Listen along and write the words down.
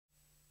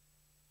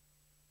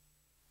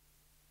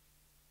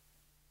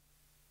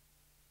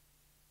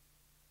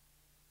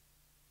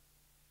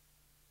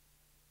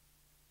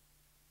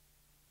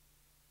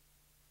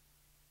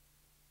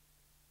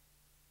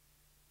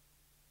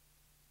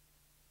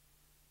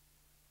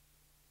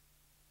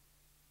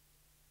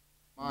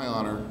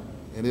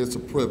and it's a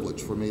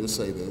privilege for me to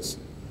say this.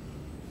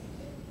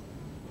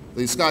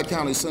 The Scott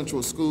County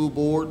Central School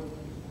Board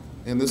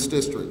in this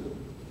district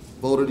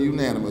voted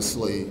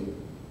unanimously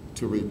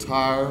to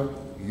retire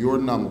your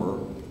number,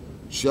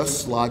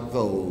 just like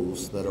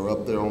those that are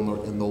up there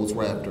in those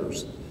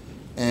rafters.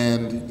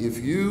 And if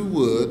you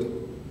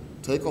would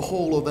take a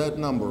hold of that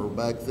number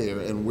back there,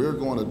 and we're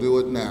going to do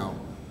it now.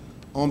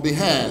 On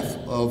behalf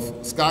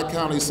of Scott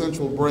County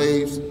Central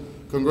Braves,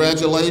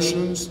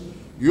 congratulations.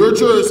 Your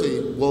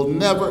jersey will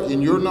never,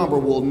 and your number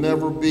will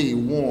never be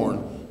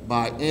worn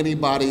by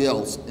anybody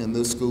else in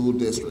this school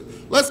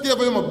district. Let's give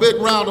him a big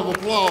round of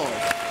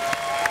applause.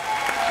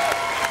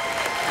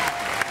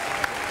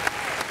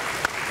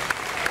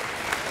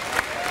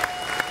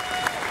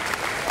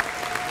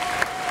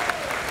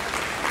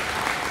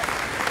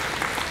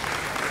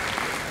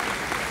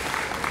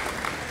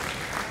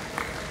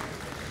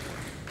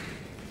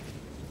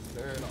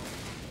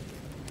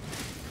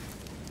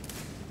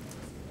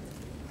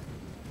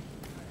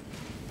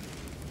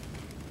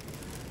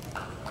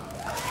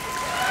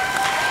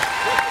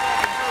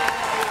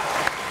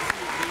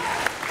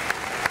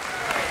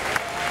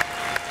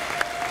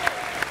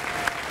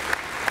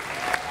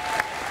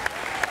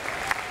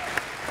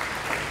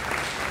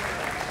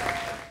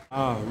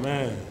 Oh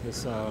man,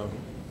 it's a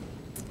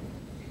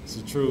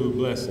true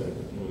blessing,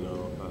 you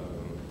know.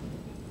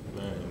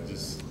 Man,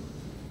 it's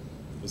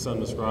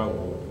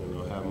indescribable, you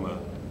know, have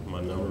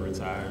my number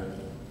retired,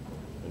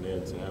 and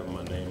then to have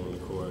my name on the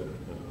court.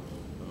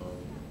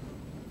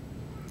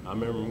 I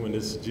remember when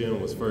this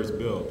gym was first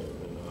built.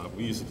 You know,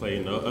 we used to play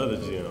in the other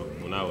gym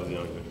when I was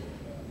younger,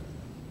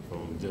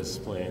 from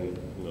just playing,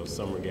 you know,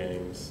 summer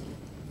games.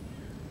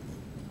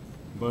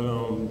 But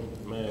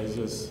man,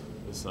 it's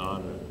an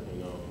honor,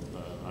 you know.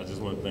 I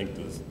just want to thank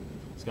the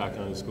Scott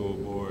County School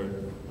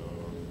Board,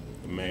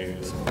 the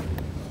mayors,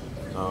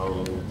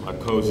 my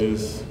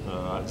coaches.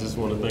 I just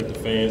want to thank the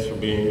fans for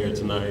being here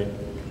tonight.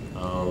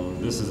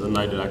 This is a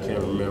night that I can't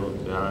remember,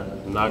 that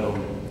I'm not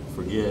going to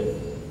forget.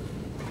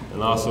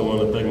 And I also want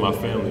to thank my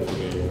family for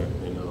being here,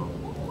 you know.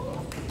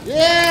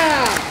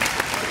 Yeah!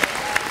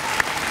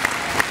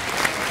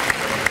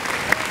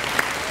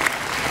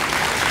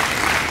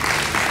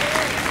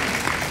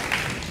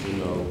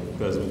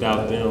 Because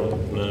without them,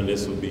 none of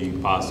this would be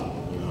possible,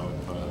 you know,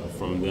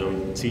 from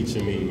them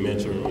teaching me,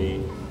 mentoring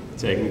me,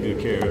 taking good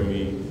care of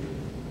me,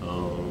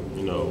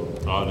 you know,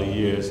 all the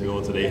years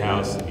going to their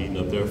house, eating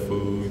up their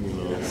food, you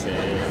know what I'm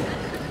saying?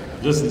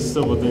 Just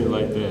simple things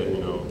like that, you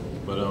know.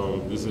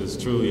 But this is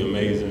truly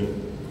amazing,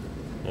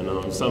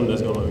 and something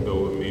that's going to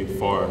go with me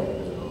far, you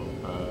know.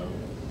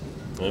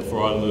 And for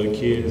all the little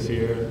kids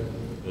here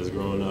that's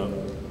growing up,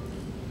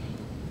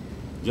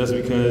 just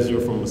because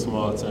you're from a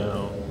small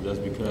town,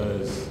 just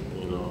because,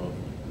 you know,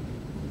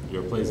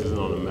 your place isn't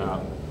on the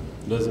map,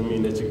 doesn't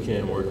mean that you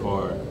can't work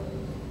hard.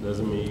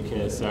 Doesn't mean you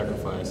can't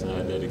sacrifice and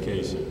have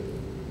dedication.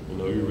 You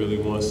know, you really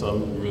want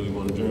something, you really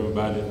want to dream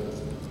about it,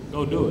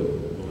 go do it,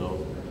 you know.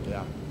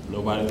 Yeah.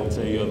 Nobody can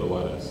tell you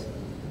otherwise.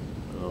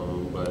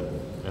 But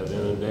at the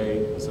end of the day,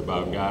 it's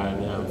about God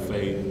and having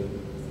faith,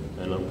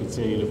 and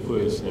continue to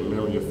push and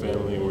remember your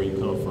family and where you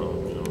come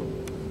from, you know.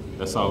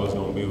 That's always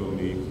going to be with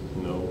me,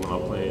 you know, when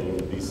I'm playing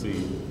in D.C.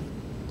 You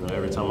know,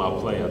 every time I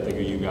play, I think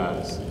of you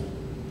guys,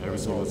 every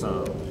single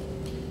time.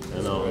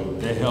 And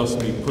that helps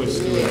me push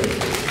through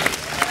everything.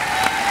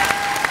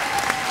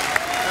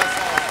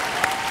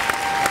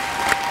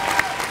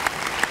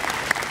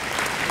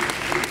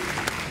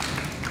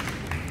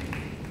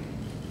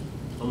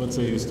 I'm gonna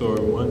tell you a story.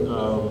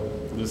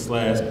 This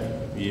last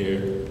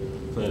year,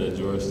 playing at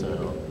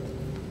Georgetown,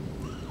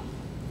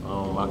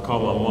 I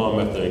called my mom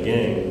after a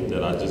game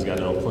that I just got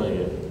done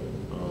playing.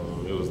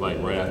 It was like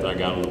right after I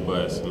got on the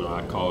bus, you know,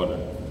 I called her.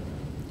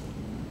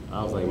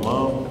 I was like,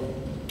 Mom,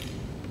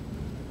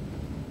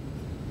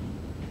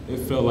 it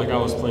felt like I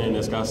was playing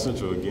at Scott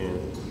Central again.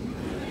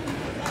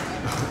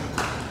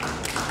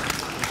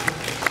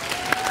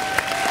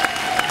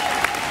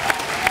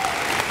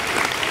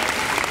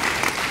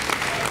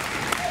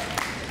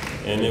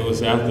 And it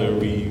was after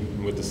we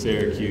went to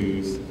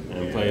Syracuse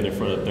and played in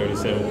front of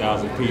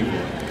 37,000 people.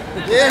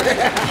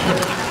 Yeah.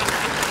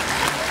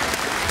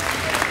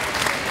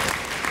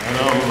 And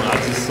I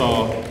just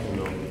saw, you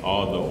know,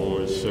 all the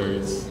orange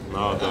shirts and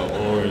all the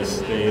orange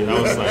things.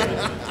 I was like,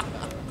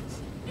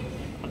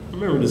 I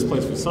remember this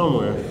place from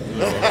somewhere, you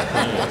know.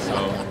 So,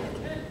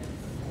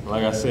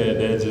 like I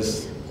said, that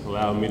just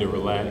allowed me to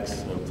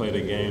relax and play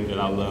the game that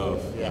I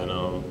love, yeah.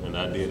 And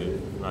I did it.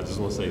 I just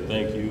want to say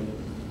thank you.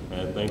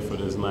 And thanks for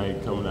this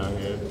night coming out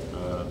here.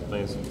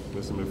 Thanks,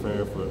 Mr.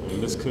 McFerrin and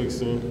Miss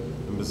Cookson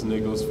and Miss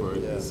Nichols for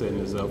setting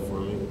this up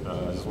for me.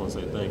 I just want to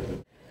say thank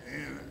you.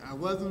 And I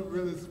wasn't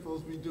really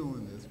supposed to be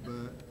doing this,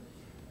 but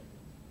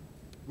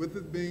with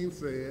it being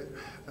said,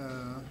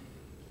 I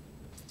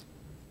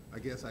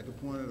guess I could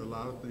point at a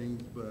lot of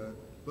things, but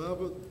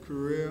Bubba's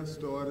career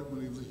started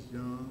when he was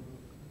young.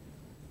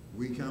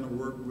 We kind of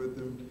worked with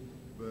him,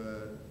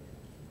 but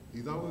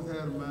he's always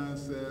had a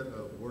mindset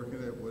of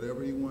working at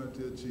whatever he wanted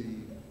to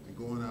achieve and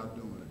going out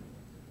doing it.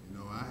 You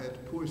know, I had to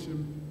push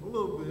him a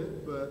little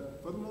bit, but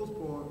for the most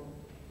part,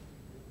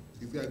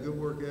 he's got good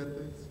work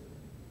ethics.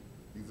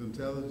 He's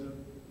intelligent,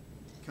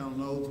 kind of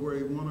knows where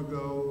he want to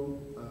go.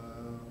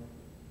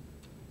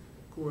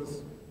 Of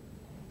course,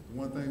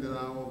 one thing that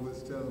I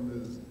always tell him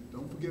is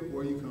don't forget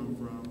where you come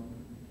from.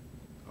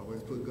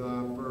 Always put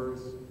God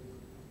first.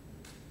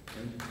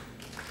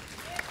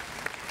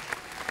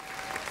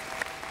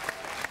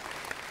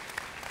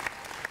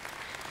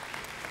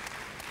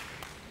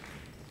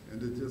 And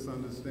to just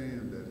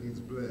understand that he's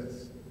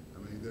blessed. I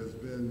mean, there's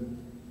been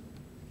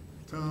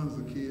tons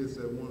of kids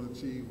that want to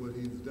achieve what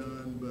he's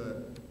done,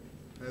 but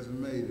hasn't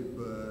made it.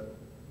 But,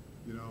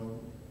 you know,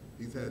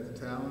 he's had the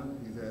talent,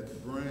 he's had the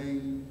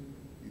brain,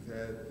 he's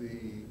had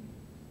the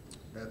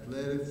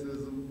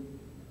athleticism.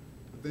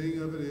 The thing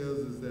of it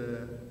is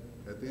that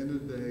at the end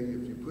of the day,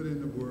 if you put in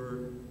the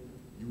work,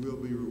 you will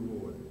be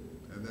rewarded.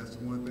 And that's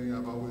the one thing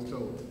I've always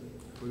told him.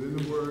 Put in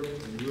the work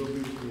and you will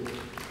be rewarded.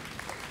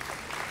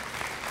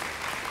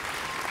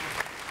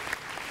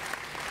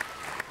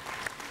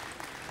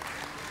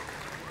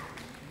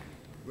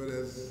 But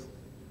as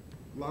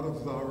a lot of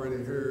us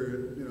already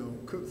heard, you know,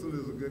 Cookson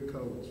is a good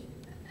coach,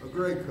 a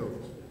great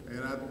coach.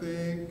 And I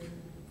think,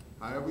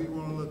 however you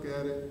want to look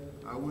at it,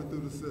 I went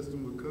through the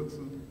system with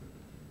Cookson,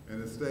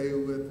 and it stayed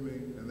with me.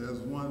 And that's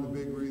one of the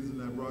big reasons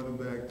I brought him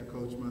back to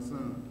coach my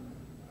son.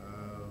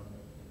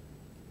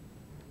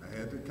 I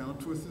had to kind of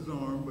twist his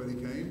arm, but he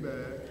came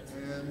back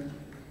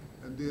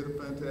and did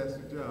a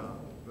fantastic job.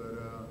 But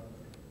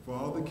for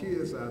all the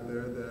kids out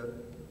there that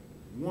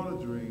want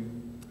to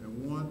dream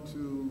and want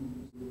to,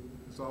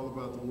 it's all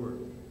about the work,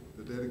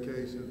 the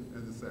dedication,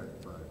 and the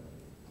sacrifice.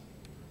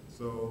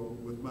 So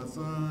with my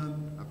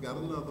son, I've got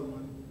another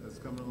one that's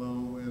coming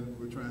along, and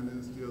we're trying to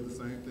instill the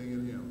same thing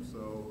in him.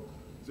 So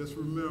just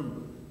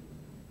remember,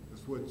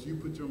 it's what you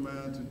put your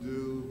mind to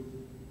do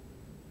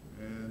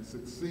and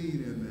succeed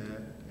in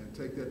that, and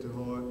take that to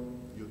heart,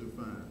 you'll do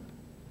fine.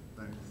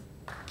 Thanks.